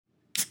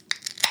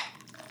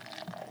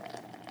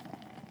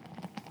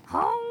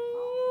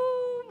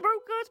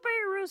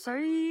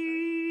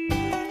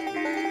say.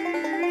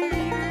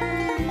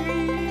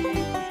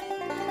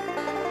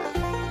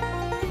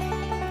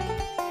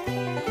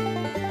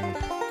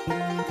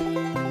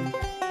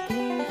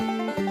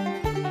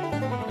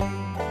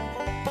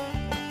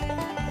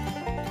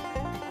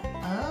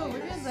 Oh,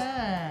 look at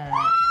that.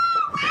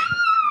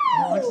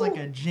 It looks like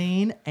a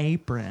jean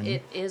apron.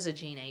 It is a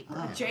jean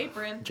apron.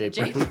 Japron.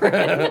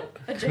 Japron.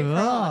 A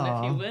japron,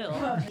 if you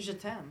will. Je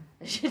t'aime.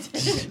 Je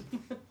t'aime.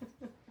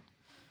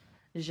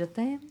 Je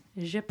t'aime.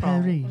 Je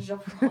prends. Paris. Je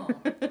prends.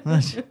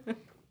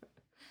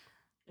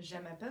 Je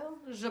m'appelle.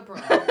 Je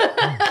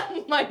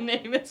prends. My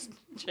name is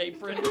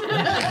Japron.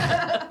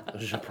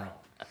 Je prends.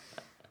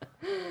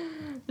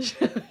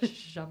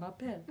 Je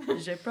m'appelle.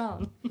 Je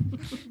prends.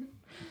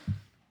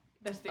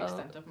 That's the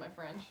extent of my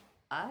French.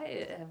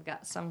 I have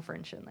got some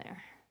French in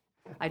there.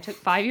 I took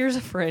 5 years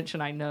of French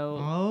and I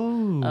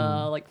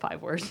know like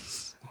 5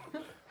 words.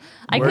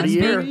 I Word could a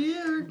year.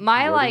 speak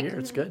my Word a like year,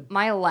 it's good.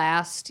 my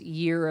last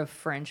year of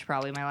French,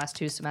 probably my last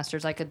 2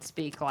 semesters. I could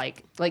speak I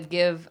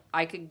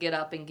could get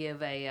up and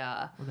give a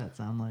What does that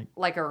sound like?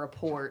 like a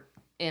report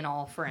in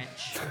all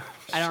French.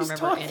 I don't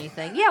remember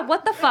anything. Yeah,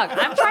 what the fuck?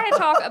 I'm trying to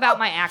talk about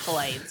my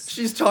accolades.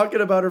 She's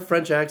talking about her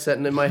French accent,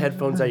 and in my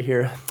headphones I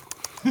hear,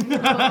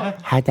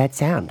 how'd that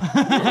sound?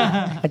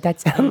 How'd that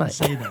sound like?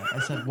 Say that. I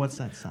said, what's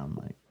that sound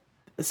like?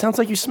 It sounds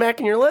like you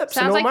smacking your lips.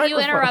 Sounds into a like you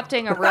microphone.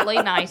 interrupting a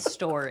really nice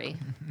story.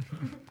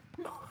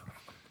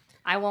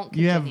 I won't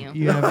You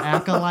continue. have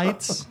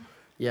acolytes?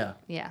 Yeah,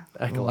 Yeah,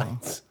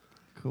 acolytes.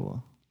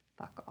 Cool.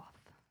 fuck off.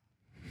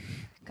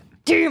 God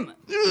damn it.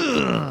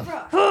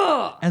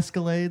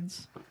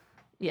 Escalades?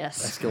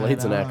 Yes.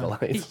 Escalades and Right on.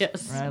 acolytes.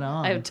 Yes. Right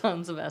on. I have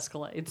tons of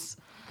Escalades.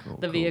 Cool,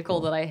 The cool, vehicle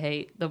cool. that I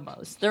hate the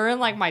most. They're in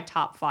like my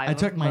top 5. I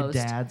took my most.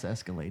 dad's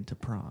Escalade to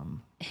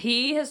prom.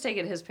 He has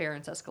taken his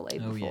parents'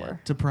 Escalade Oh, yeah. before.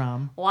 To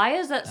prom. Why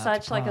is that Not to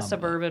such like a prom, but-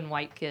 suburban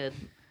white kid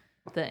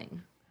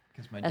thing?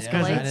 Because my dad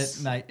Escalades? had it,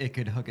 and it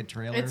could hook a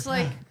trailer. It's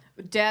like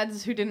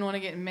dads who didn't want to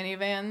get in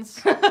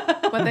minivans,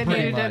 but they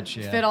Pretty needed much,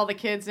 to yeah. fit all the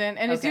kids in.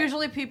 And it's Okay.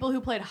 usually people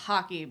who played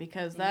hockey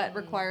because that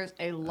requires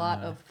a lot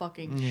of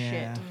fucking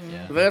Yeah. shit.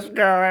 yeah. This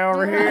guy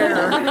over here.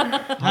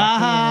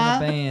 Uh-huh.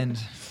 Band.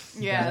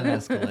 Yeah. Got an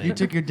Escalade. You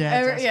took your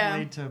dad's Yeah.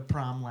 Escalade to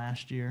prom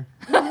last year.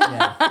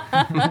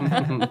 Yeah.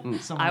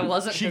 Someone- I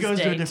wasn't She his goes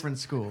to a date. different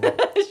school.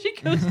 She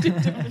goes to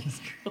different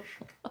school.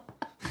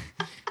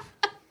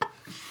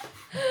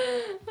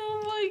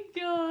 Oh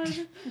my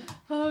god.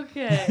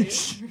 Okay.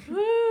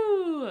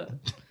 Woo.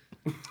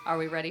 Are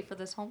we ready for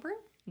this homebrew?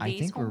 I These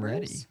think we're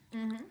homebrews?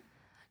 ready.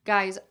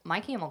 Guys, my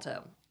camel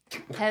toe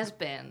has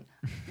been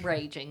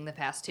raging the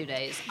past 2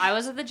 days. I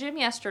was at the gym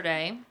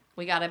yesterday.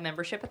 We got a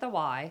membership at the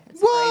Y.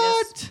 It's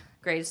the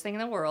greatest thing in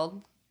the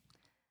world.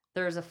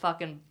 There's a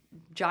fucking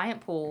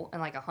giant pool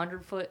and like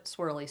 100-foot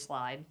swirly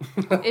slide.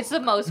 It's the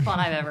most fun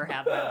I've ever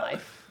had in my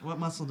life. What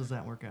muscle does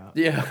that work out?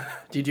 Yeah.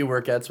 Do you do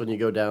workouts when you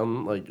go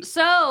down? Like,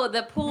 So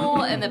the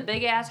pool and the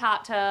big ass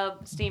hot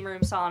tub, steam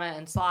room, sauna,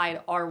 and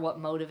slide are what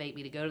motivate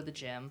me to go to the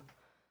gym.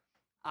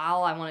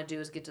 All I want to do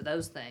is get to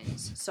those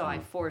things, so I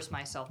force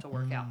myself to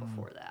work out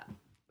before that.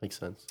 makes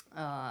sense.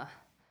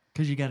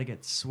 Because you got to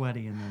get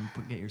sweaty and then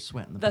get your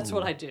sweat in the That's pool.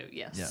 what I do.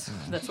 Yes,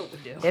 that's what we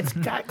do. It's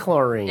got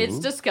chlorine. It's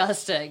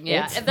disgusting.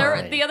 Yeah, It's and there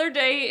fine. the other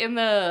day in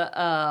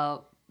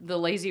the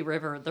lazy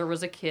river, there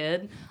was a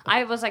kid.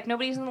 I was like,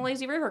 nobody's in the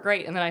lazy river,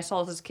 great. And then I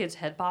saw this kid's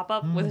head pop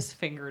up with his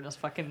finger in his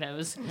fucking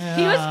nose.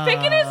 He was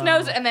picking his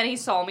nose, and then he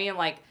saw me and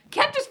like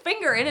kept his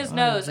finger in his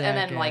nose, and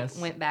then like jackass.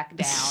 went back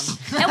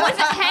down and was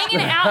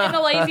hanging out in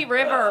the lazy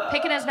river,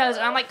 picking his nose.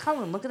 And I'm like,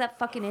 Cullen, look at that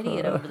fucking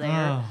idiot over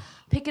there.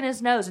 Picking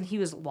his nose, and he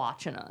was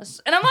watching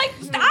us. And I'm like,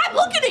 I'm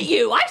looking at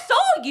you. I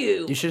saw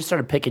you. You should have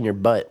started picking your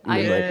butt.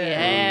 And been like,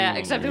 Yeah,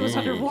 except it was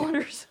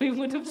underwater, so he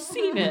wouldn't have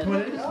seen it.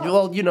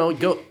 well, go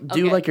do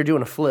Okay. like you're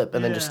doing a flip,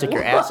 and then just stick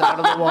your ass out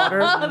of the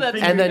water, That's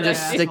and then a good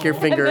just idea. stick your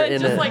finger and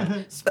in then it.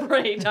 just like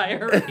spray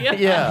diarrhea.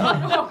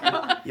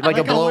 Yeah, like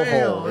a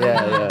blowhole.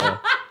 Yeah.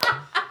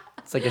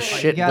 It's like a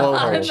shit You gotta I'm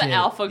blowhole. arch the it.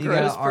 alpha You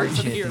gross gotta arch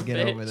person it here, to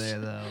get bitch. over there,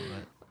 though.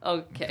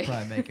 Okay. But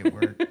probably make it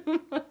work.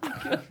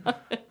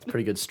 It's a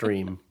pretty good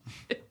stream.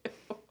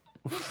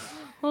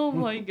 Oh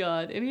my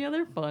god. Any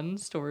other fun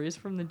stories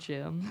from the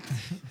gym?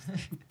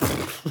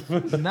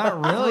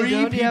 Not really. 3 Don't you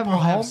have people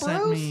have home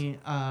sent brews? me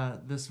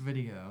this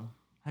video.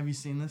 Have you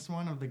seen this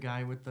one of the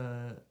guy with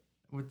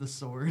the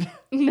sword?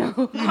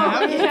 No.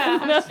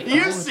 Yeah.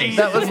 You've seen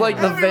That was like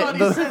Everybody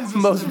the sends us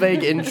most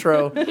vague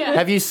intro.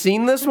 Have you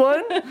seen this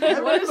one?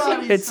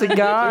 Everybody It's a sends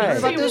guy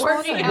Is he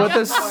working out? with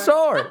a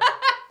sword.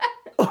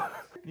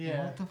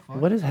 Yeah.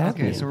 What is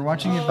happening? Okay, so we're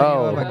watching a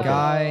video of a okay.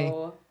 guy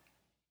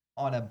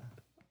on a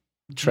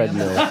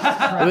Treadmill.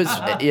 It was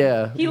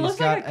yeah. He He's looks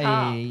got like a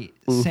cop.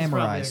 a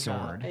samurai He's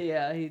probably a cop. sword.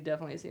 Yeah, he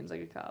definitely seems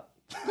like a cop.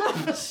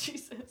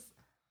 Jesus.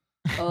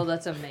 Oh,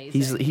 that's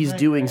amazing. He's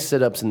doing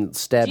sit-ups and Do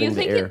stabbing you the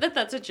think air. that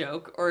that's a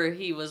joke, or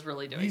he was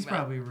really doing He's that?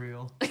 probably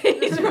real.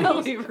 He's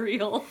probably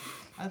real.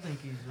 I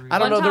think he's real. I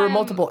don't One know. There were time-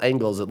 multiple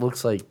angles. It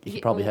looks like he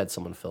He- probably had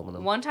someone filming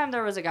him. One time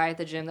there was a guy at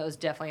the gym that was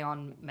definitely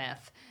on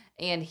meth,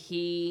 and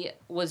he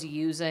was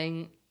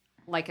using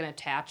like an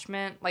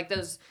attachment, like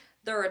those.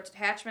 There are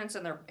attachments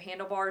and they're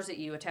handlebars that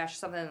you attach to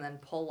something and then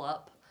pull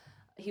up.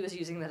 He was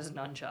using that as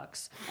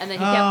nunchucks, and then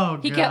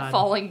he kept God.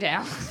 falling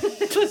down.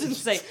 It was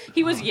insane.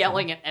 He was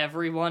yelling at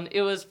everyone.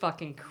 It was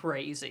fucking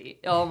crazy.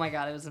 Oh my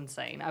god, it was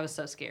insane. I was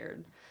so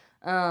scared.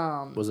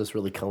 Was this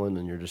really Cullen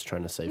and you're just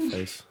trying to save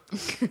face?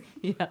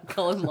 Yeah,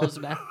 Cullen loves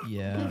meth.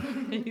 Yeah.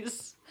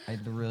 He's- I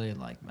really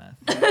like meth.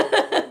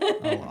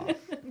 A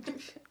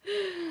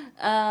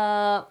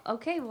lot.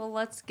 Okay, well,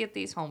 let's get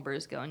these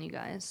homebrews going, you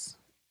guys.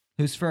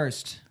 Who's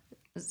first?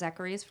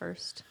 Zachary is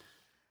first.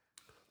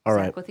 All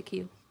Zach right. with a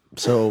Q.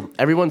 So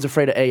everyone's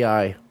afraid of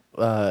AI.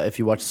 If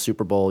you watch the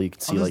Super Bowl, you can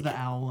see What is like the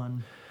owl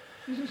one?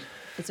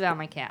 It's about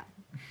my cat.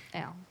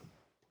 Al.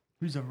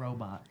 Who's a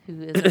robot? Who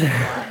is a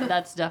robot.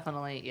 That's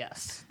definitely,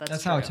 yes.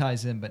 That's true. how it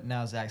ties in, but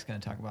now Zach's going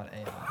to talk about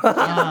AI.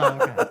 Oh,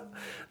 okay.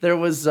 there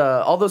was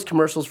all those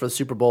commercials for the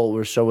Super Bowl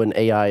were showing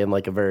AI in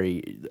like a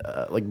very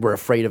like we're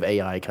afraid of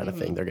AI kind of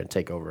thing. They're going to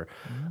take over.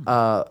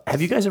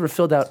 Have you guys ever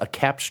filled out a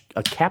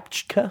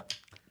CAPTCHA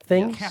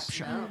thing?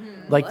 Captcha.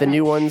 Like the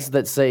new ones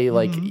that say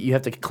like you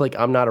have to click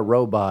I'm not a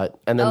robot,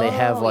 and then they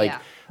have Oh, like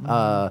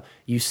yeah.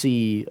 you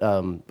see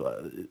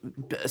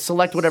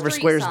select whatever Street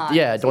squares. signs,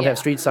 Yeah, don't yeah. have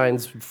street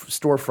signs,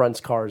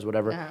 storefronts, cars,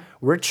 whatever.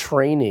 We're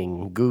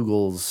training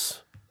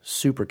Google's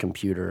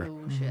supercomputer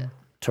Oh, shit.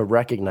 to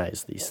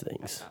recognize these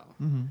things,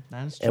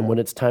 That is true. and when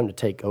it's time to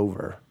take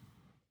over,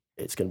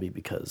 it's going to be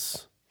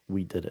because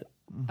we did it.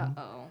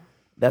 Uh-oh.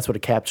 That's what a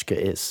CAPTCHA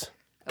is.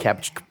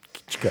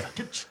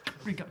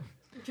 CAPTCHA.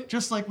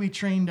 Just like we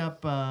trained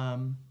up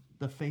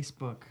the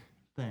Facebook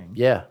thing.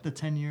 Yeah. The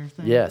 10-year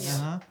thing. Yes.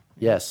 Uh-huh.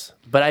 Yes,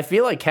 but I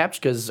feel like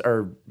CAPTCHAs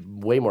are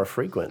way more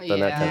frequent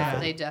than that kind of Yeah, thing.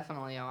 they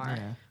definitely are.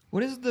 Yeah.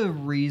 What is the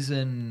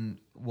reason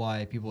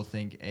why people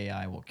think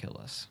AI will kill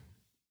us?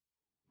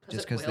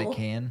 Just because they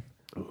can?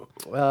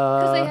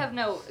 Because they have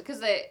no,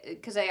 because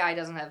AI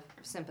doesn't have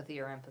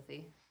sympathy or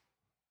empathy.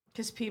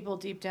 Because people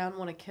deep down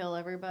want to kill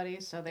everybody,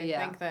 so they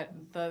Yeah. think that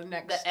the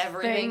next That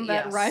everything- thing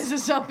that yes.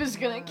 rises up is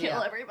going to kill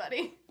Yeah.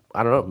 everybody.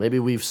 I don't know. Maybe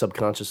we've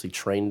subconsciously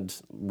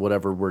trained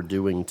whatever we're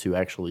doing to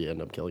actually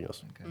end up killing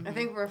us. I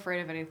think we're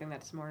afraid of anything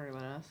that's smarter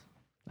than us.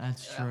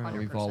 That's Yeah, true. 100%.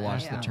 We've all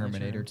watched yeah. The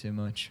Terminator too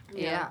much.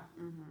 Yeah.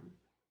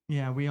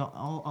 Yeah, we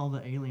all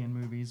the alien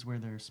movies where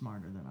they're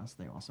smarter than us,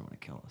 they also want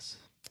to kill us.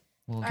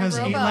 Well, Because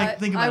iRobot- like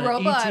think about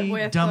iRobot it, E.T.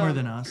 with, dumber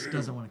than us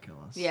doesn't want to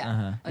kill us. Yeah.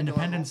 Uh-huh. Adorable.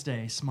 Independence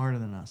Day, smarter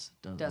than us,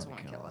 does doesn't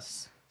want want to kill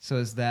us. So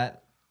is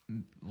that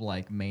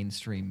like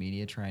mainstream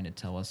media trying to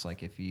tell us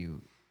like if you're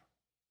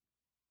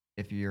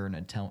an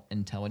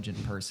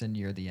intelligent person,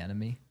 you're the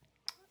enemy?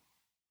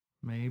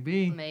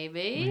 Maybe.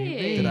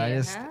 Maybe. Did I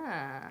just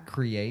Yeah.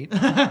 create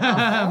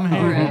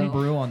Homebrew.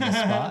 homebrew on the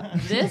spot?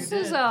 This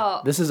is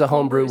a This is a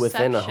homebrew homebrew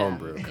within a section.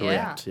 homebrew. Yeah.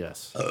 Correct.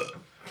 Yes.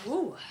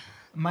 Ooh.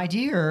 My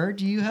dear,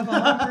 do you have a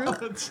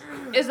homebrew?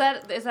 Is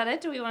that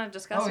it? Do we want to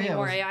discuss Oh, any yeah,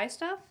 more was- AI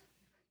stuff?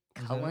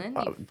 Cullen,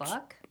 you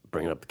fuck.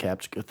 Bringing up the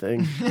CAPTCHA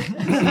thing.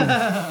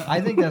 I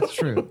think that's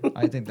true.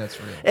 I think that's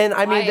real. And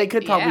I mean, they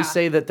could probably yeah.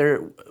 say that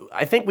they're.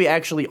 I think we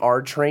actually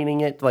are training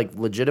it like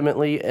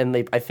legitimately, and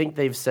I think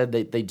they've said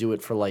that they do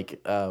it for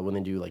like when they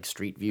do like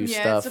Street View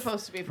Yeah, stuff. it's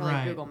supposed to be for like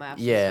Right. Google Maps.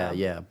 and Yeah, stuff.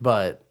 yeah,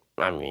 but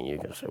I mean, you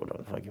can say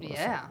whatever the fuck you want.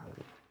 Yeah.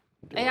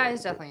 AI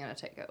is definitely going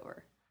to take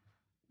over.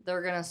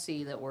 They're going to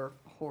see that we're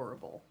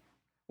horrible.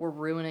 We're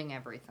ruining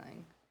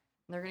everything.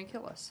 They're going to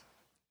kill us.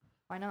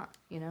 Why not?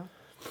 You know?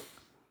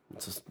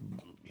 It's just,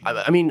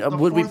 I mean, The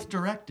would fourth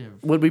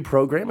directive. we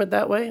program it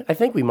that way? I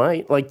think we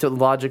might. Like to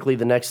logically,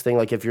 the next thing,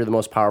 like if you're the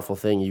most powerful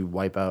thing, you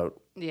wipe out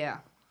Yeah.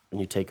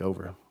 and you take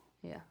over.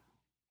 Yeah.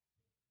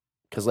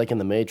 Because like in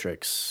the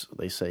Matrix,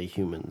 they say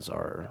humans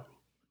are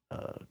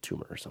a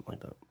tumor or something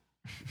like that.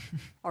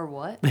 Or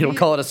what? They don't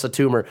call it a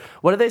tumor.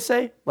 What do they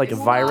say? Like a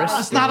virus?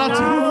 It's not a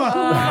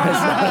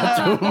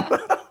tumor.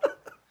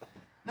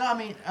 No, I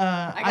mean,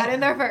 I got in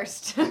there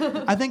first.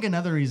 I think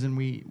another reason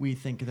we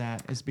think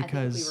that is I think we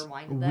because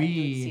reminded that.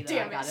 You see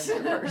that I got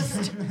in there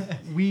first.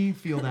 we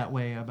feel that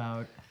way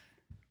about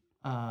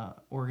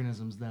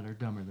organisms that are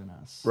dumber than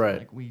us. Right.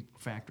 Like we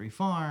factory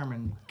farm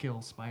and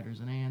kill spiders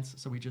and ants,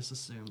 so we just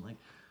assume like,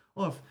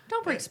 well,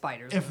 Don't bring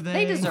spiders. If in. they-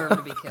 They deserve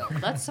to be killed.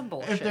 That's some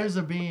bullshit. if there's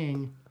a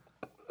being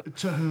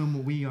to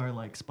whom we are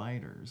like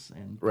spiders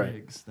and Right.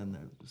 pigs, then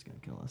they're just gonna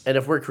kill us. And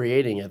if we're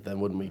creating it, then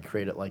wouldn't we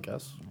create it like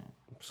us?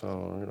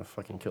 So they're gonna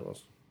fucking kill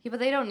us. Yeah, but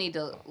they don't need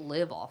to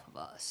live off of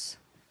us.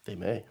 They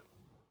may.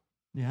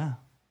 Yeah.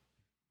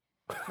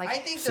 Like, I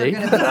think See? they're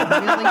going to be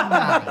really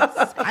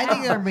nice. I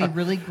think they're going to be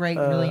really great,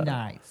 really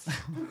nice.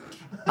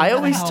 I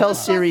always help tell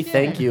us. Siri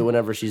thank you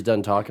whenever she's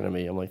done talking to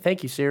me. I'm like,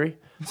 thank you, Siri.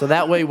 So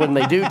that way, when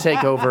they do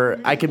take over,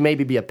 I can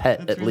maybe be a pet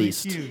That's at really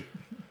least. cute.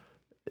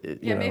 You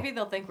Yeah, know. maybe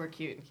they'll think we're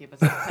cute and keep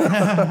us.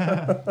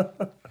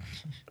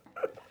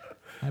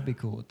 I'd be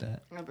cool with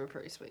that. That'd be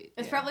pretty sweet.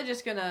 It's probably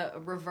just gonna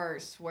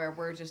reverse where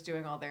we're just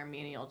doing all their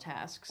menial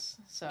tasks.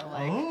 So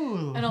like,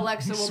 Oh, and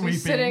Alexa will sweeping. be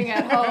sitting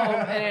at home,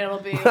 and it'll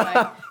be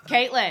like,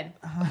 Caitlin,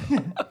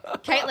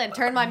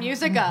 turn my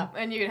music up,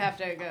 and you'd have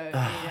to go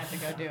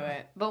do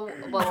it. But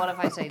what if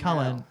I say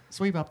Cullen, no?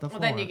 sweep up the floor.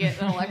 Well, then you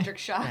get an electric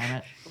shock.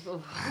 Damn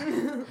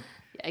it.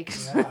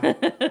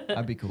 Yikes.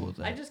 I'd be cool with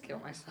that. I just kill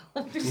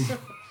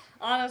myself.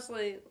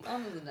 Honestly,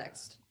 on to the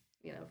next,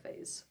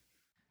 phase.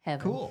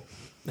 Heaven. cool.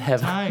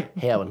 Heaven. Tight.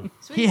 Heaven.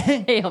 Heaven.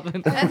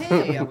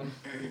 Hey,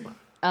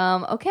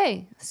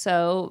 Okay,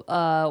 so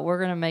we're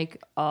gonna make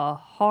a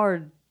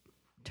hard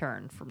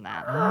turn from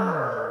that,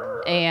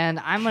 and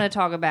I'm gonna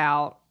talk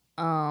about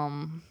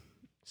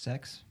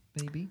sex,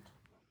 baby.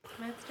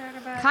 Let's start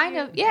about kind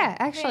of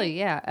actually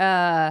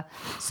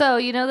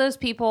so those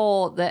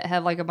people that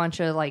have like a bunch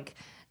of like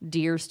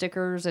deer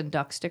stickers and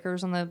duck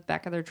stickers on the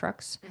back of their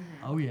trucks.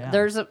 Oh yeah.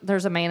 There's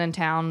a man in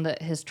town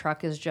that his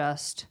truck is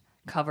just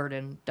covered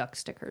in duck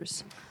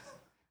stickers.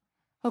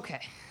 Okay.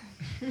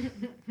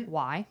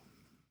 Why?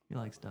 He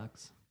likes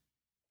ducks.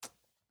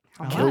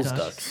 How I Kills like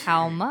ducks.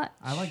 How much?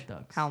 I like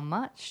ducks. How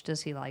much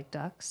does he like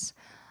ducks?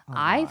 A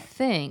I lot.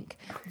 think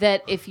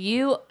that if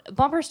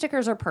bumper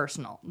stickers are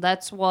personal.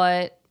 That's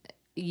what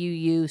you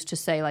use to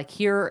say, like,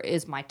 here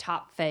is my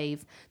top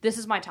fave. This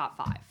is my top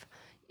 5.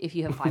 If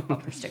you have 5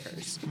 bumper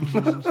stickers,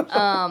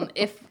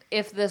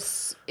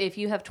 if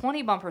you have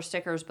 20 bumper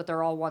stickers, but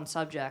they're all one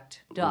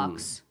subject,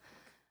 ducks,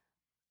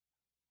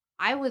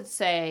 I would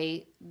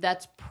say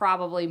that's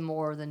probably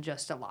more than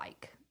just a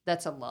like.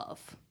 That's a love,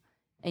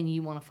 and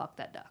you want to fuck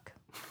that duck.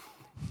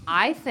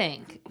 I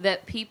think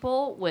that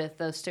people with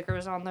those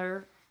stickers on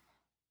their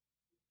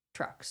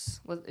trucks,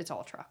 it's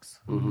all trucks,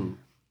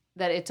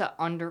 that it's an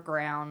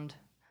underground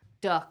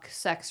duck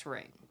sex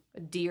ring, a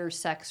deer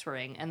sex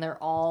ring, and they're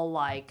all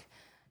like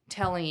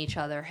telling each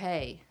other,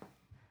 hey,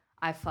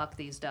 I fuck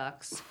these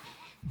ducks.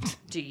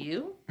 Do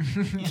you?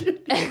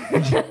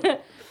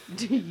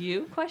 Do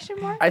you? Question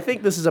mark? I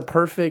think this is a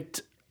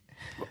perfect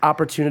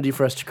opportunity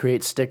for us to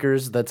create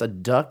stickers that's a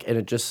duck and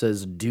it just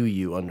says "Do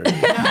you"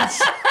 underneath.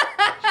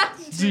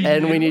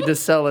 And we need to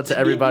sell it to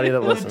everybody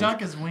that The listens.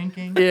 duck is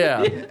winking.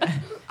 Yeah.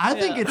 I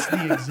think it's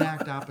the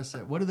exact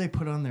opposite. What do they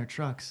put on their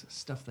trucks?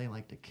 Stuff they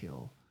like to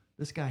kill.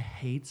 This guy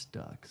hates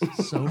ducks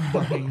so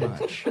fucking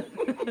much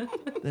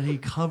that he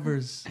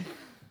covers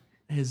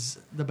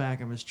the back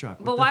of his truck.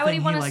 with But the why would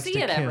thing he wanna likes see to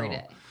it every kill.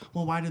 day?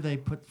 Well, why do they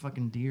put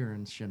fucking deer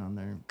and shit on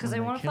there? 'Cause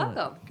they want to fuck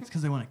 'em. It's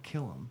because they want to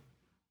kill them.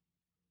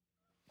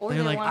 Or They're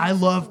they like, wanna I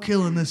fuck love them.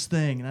 killing this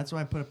thing. And that's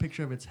why I put a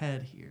picture of its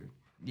head here.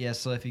 Yeah,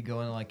 so if you go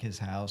into like his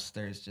house,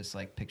 there's just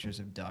like pictures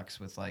of ducks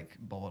with like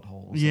bullet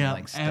holes Yeah, and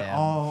like stab.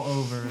 all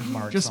over.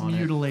 marks Just on it.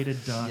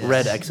 mutilated ducks. Yeah.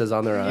 Red X's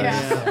on their eyes.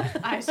 Yeah,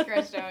 I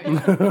scratched out.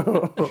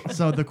 Yeah.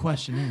 So the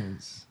question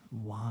is,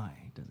 why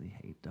does he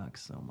hate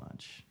ducks so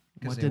much?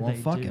 'Cause What they did won't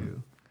they fuck do?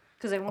 him.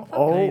 Because they won't fuck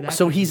Hey, Oh, that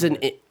so could he's be an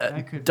it.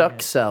 That could be duck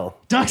it. cell.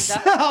 Duck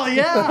cell,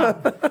 yeah.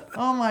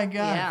 Oh my god,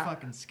 Yeah.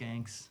 fucking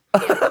skanks.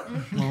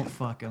 Won't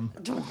fuck him.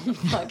 Don't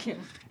fuck him.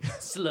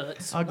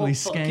 Sluts. Ugly Won't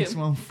fuck skanks him.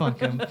 won't fuck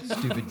him.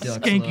 Stupid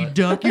duck. Skanky slut.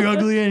 duck, you're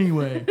ugly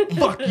anyway.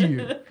 Fuck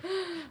you.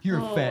 You're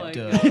a Oh my fat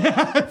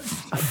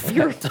duck.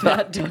 You're a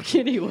fat duck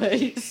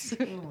anyways.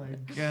 Oh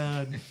my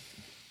god.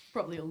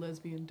 Probably a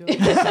lesbian duck.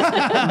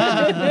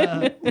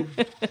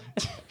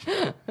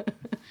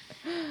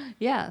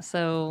 Yeah,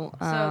 so,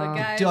 So the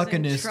guys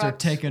Duckinists in are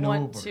trucks taking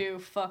want over. to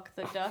fuck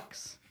the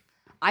ducks.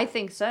 I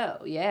think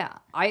so, yeah.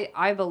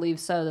 I believe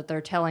so, that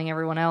they're telling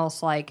everyone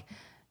else, like,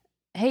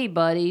 hey,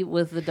 buddy,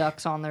 with the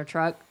ducks on their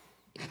truck,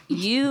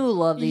 you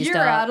love these You're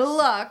ducks. out of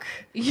luck.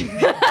 Because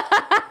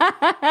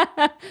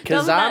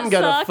Doesn't I'm that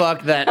going to suck?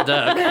 fuck that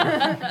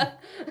duck.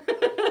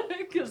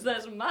 Because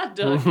that's my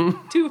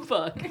duck to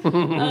fuck.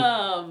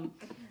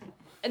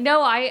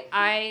 No,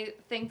 I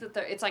think that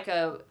it's like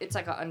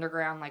a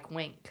underground like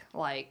wink,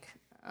 like,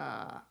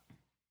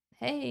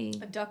 hey,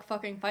 A duck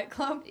fucking fight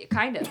club.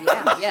 kind of,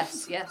 yeah,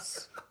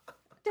 yes.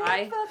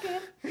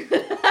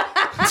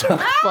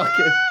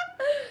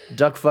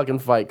 Duck fucking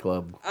Fight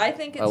Club. I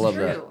think it's I love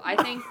true. that. I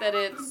think that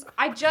it's.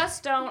 I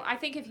just don't. I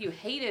think if you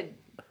hated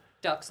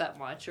ducks that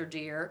much or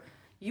deer,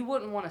 you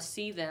wouldn't want to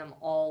see them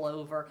all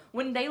over.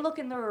 When they look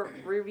in their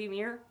rearview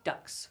mirror,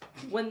 ducks.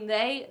 When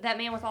that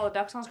man with all the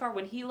ducks on his car,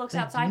 when he looks They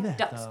do outside, that,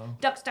 ducks. though.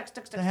 Ducks.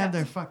 They have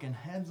their fucking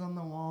heads on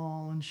the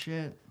wall and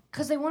shit.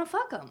 Because they want to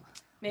fuck them.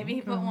 Maybe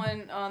he put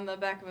one on the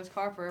back of his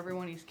car for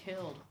everyone he's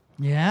killed.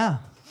 Yeah.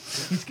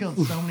 He's killed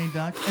so many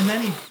ducks. And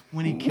then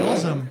when he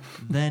kills them,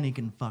 then he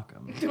can fuck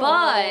them. But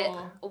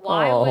Oh.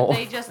 why Oh. would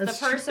they just, the That's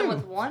person true.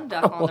 with one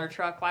duck on their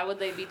truck, why would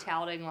they be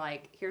touting,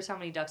 like, here's how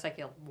many ducks I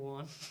killed?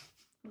 One.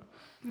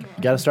 You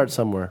got to start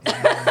somewhere. You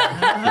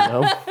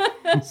know?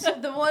 So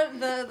the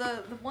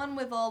one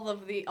with all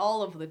of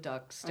the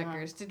duck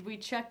stickers. Did we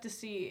check to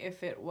see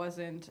if it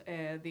wasn't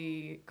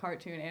the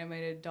cartoon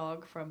animated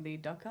dog from the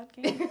Duck Hunt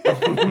game?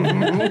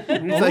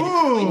 He's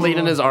like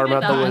leaning his arm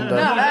out the not. window.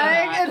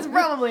 No, it's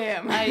probably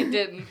him. I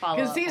didn't follow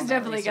Because up he's on that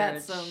definitely got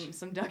research.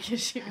 some duck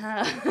issues,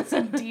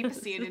 some deep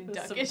seated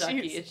duck Some issues.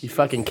 ducky He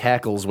fucking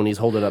cackles when he's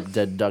holding up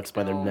dead ducks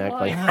by their neck. Oh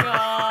Like, my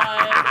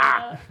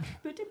god.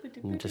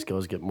 and just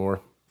goes get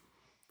more.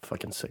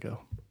 Fucking sicko.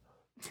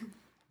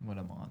 What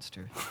a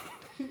monster.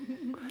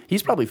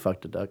 He's probably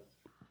fucked a duck.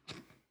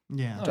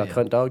 Yeah, Oh, Duck yeah.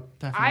 hunt dog.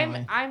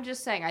 definitely. I'm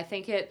just saying. I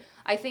think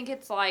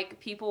it's like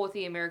people with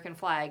the American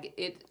flag.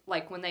 It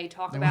like when they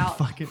talk They wanna about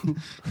fuck it.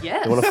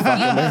 yes. wanna fuck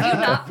Do you America.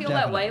 not feel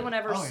that way Definitely.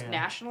 whenever Oh, yeah.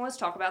 nationalists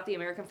talk about the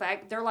American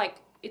flag? They're like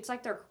it's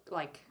like they're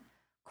like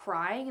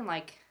crying and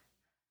like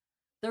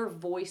their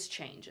voice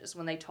changes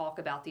when they talk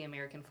about the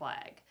American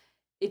flag.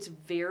 It's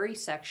very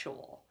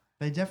sexual.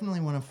 They definitely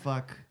want to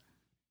fuck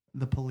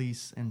the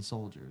police and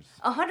soldiers.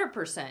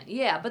 100%,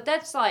 yeah. But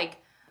that's like,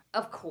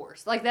 of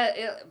course, like that.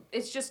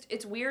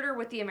 It's weirder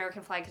with the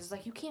American flag because it's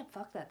like you can't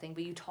fuck that thing,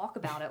 but you talk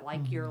about it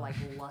like you're like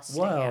lusting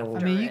Wow. after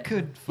I mean, it. you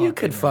could. You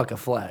could fuck a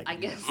flag. I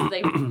guess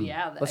they,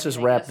 yeah. Let's just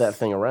I wrap guess- that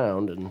thing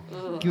around and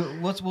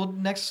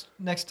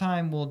Next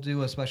time we'll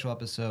do a special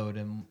episode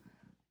and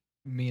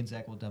me and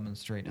Zach will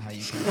demonstrate how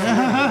you can.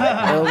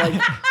 oh,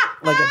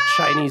 like a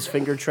Chinese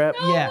finger trap.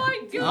 Yeah. Oh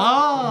my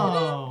god!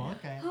 Oh,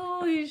 okay.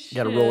 Holy shit! You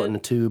got to roll it in a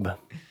tube.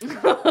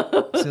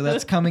 So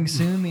that's coming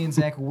soon. Me and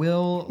Zach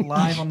will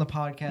live on the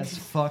podcast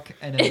fuck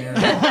an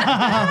American.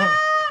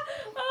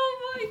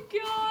 Oh my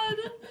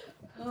god!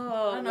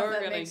 Oh, I don't know if we're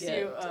that gonna makes get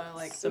you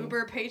like some-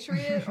 uber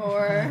patriot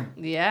or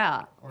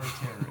yeah. Or a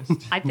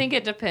terrorist. I think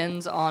it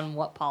depends on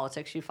what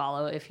politics you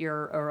follow. If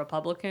you're a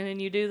Republican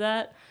and you do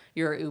that,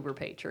 you're an uber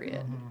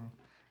patriot.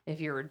 If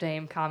you're a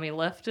damn commie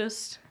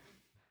leftist,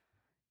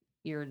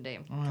 you're a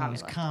damn One of commie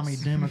those leftist. commie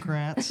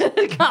Democrats.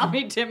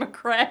 Commie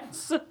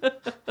Democrats.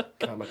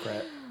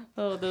 Democrat.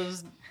 Oh,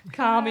 those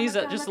commies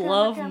that just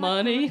love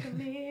money.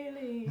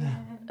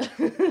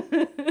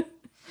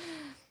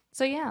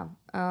 So yeah,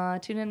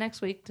 tune in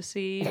next week to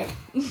see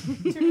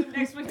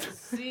next week to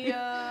see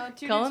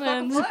two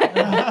Cullen dudes fucking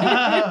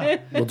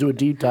fly. We'll do a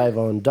deep dive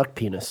on duck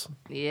penis.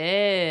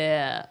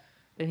 Yeah.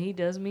 And he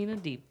does mean a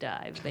deep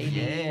dive, baby.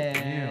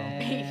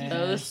 Yeah.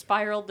 Those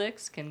spiral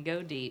dicks can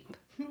go deep.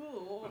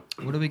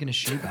 What are we gonna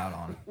shoot out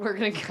on? We're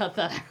gonna cut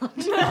that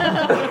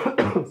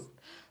out.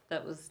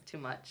 That was too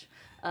much.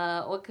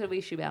 What could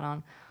we shoot out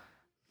on?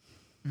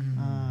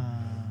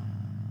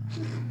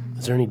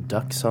 Is there any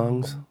duck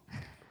songs?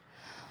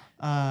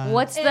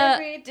 What's the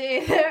Every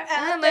day they're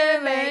out there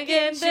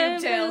making shoe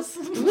tails.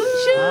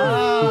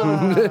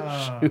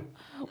 Oh.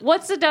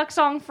 What's the duck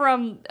song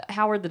from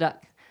Howard the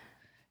Duck?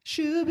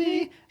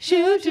 Shooby,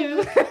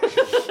 Shoo-doo.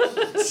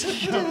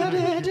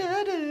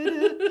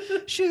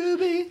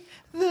 Shooby,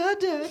 the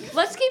duck.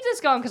 Let's keep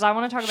this going because I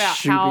want to talk about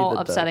Shooby how the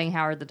Duck. upsetting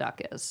Howard the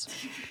Duck is.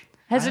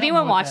 Has I don't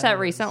anyone know what watched that that is.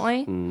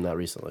 recently? Not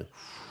recently.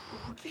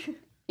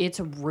 It's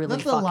really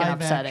That's the fucking live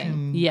upsetting.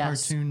 action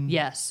Yes, cartoon?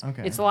 yes.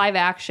 Okay. It's live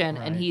action,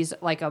 and Right. he's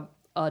like a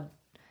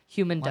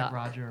human Like duck,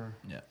 Roger.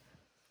 Yeah.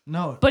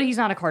 No, but he's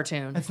not a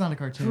cartoon. it's not a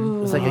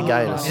cartoon. It's like a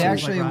guy in a Oh. It suit.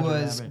 actually Like Roger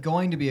was Rabbit.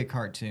 going to be a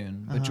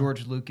cartoon, but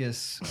George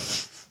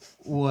Lucas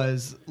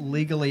was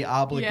legally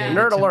obligated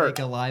Nerd to alert.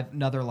 make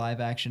another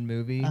live action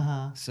movie.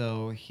 Uh-huh.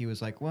 So he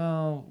was like,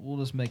 "Well, we'll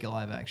just make it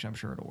live action. I'm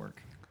sure it'll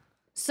work."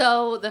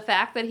 So the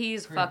fact that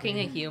he's fucking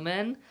a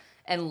human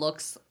and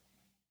looks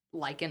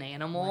like an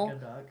animal Like a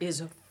duck.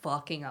 is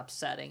fucking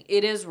upsetting.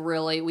 It is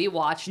really. We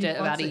watched He it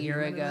about fucks a a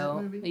year human in that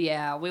ago. movie?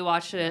 Yeah, we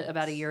watched it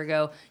about a year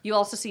ago. You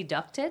also see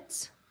duck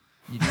tits.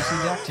 You do see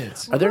duck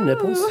tits. Are there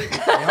nipples?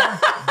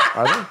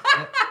 Are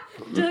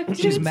there?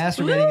 She's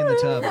masturbating in the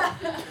tub.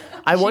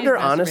 I wonder masturbating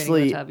in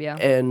honestly, the tub, yeah.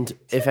 and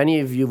if any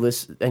of the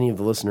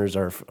listeners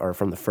are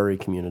from the furry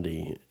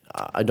community,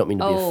 I don't mean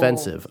to be Oh.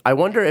 offensive. I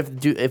wonder if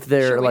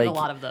they're Sure, we like, have a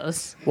lot of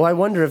those. well, I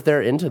wonder if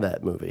they're into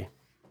that movie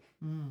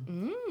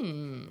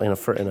Mm. in a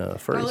furry Our kind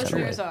of way.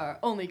 listeners are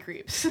only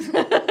creeps.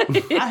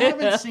 I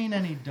haven't seen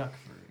any duck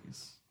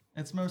furries.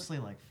 It's mostly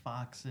like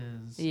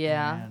foxes.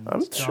 Yeah. and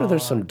I'm sure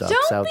there's some dogs.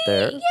 ducks Don't out be,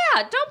 there.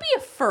 yeah. Don't be a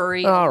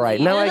furry. All right,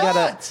 now I Elena.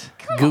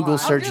 gotta Google on.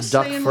 search I'm just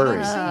duck saying what I've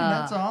furries. seen,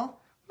 that's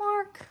all.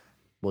 Mark.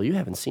 Well, you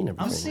haven't seen I'm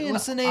everything. seeing.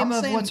 What's the name I'm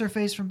of saying what's her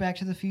face from Back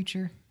to the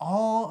Future?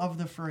 all of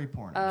the furry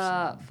porn.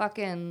 I've seen.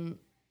 Fucking.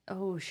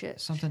 Oh shit.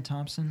 Something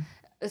Thompson.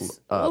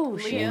 Oh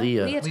shit.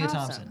 Leah. Leah Leah Thompson.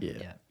 Thompson.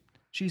 Yeah.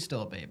 She's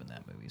still a babe in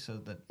that movie, so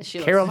that She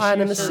looks- Caroline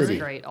she in the looks City.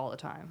 great all the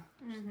time.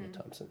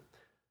 Thompson.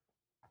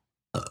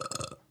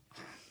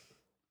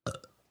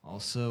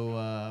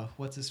 also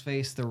what's his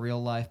face, the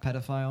real life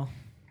pedophile.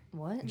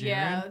 What?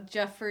 yeah,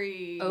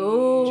 Jeffrey.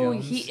 Oh,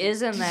 Jones. he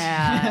is in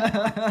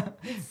that.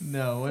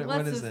 No, what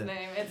What's is his it?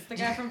 name? It's the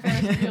guy from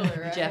Ferris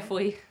Bueller, right?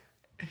 Jeffrey.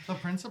 The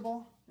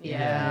principal.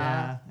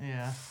 Yeah.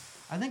 Yeah.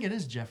 I think it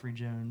is Jeffrey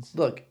Jones.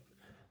 Look,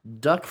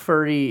 duck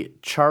furry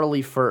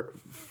Charlie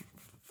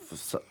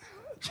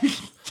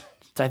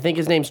I think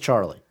his name's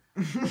Charlie.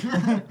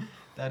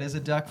 That is a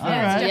duck furry.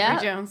 Yeah, it's right.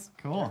 Jeffrey Yeah. Jones.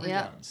 Cool.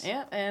 Yeah.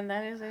 Yep, and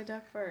that is a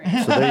duck furry.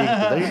 So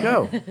there you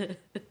go.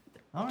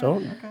 All right,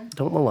 Don't okay.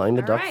 don't malign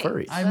the All duck right.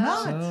 furries. I'm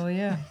not. So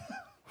yeah.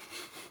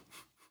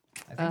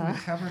 I think we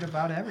covered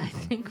about I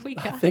everything. think we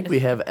got I think we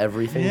have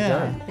everything Yeah.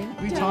 done.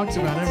 We talked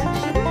about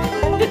everything.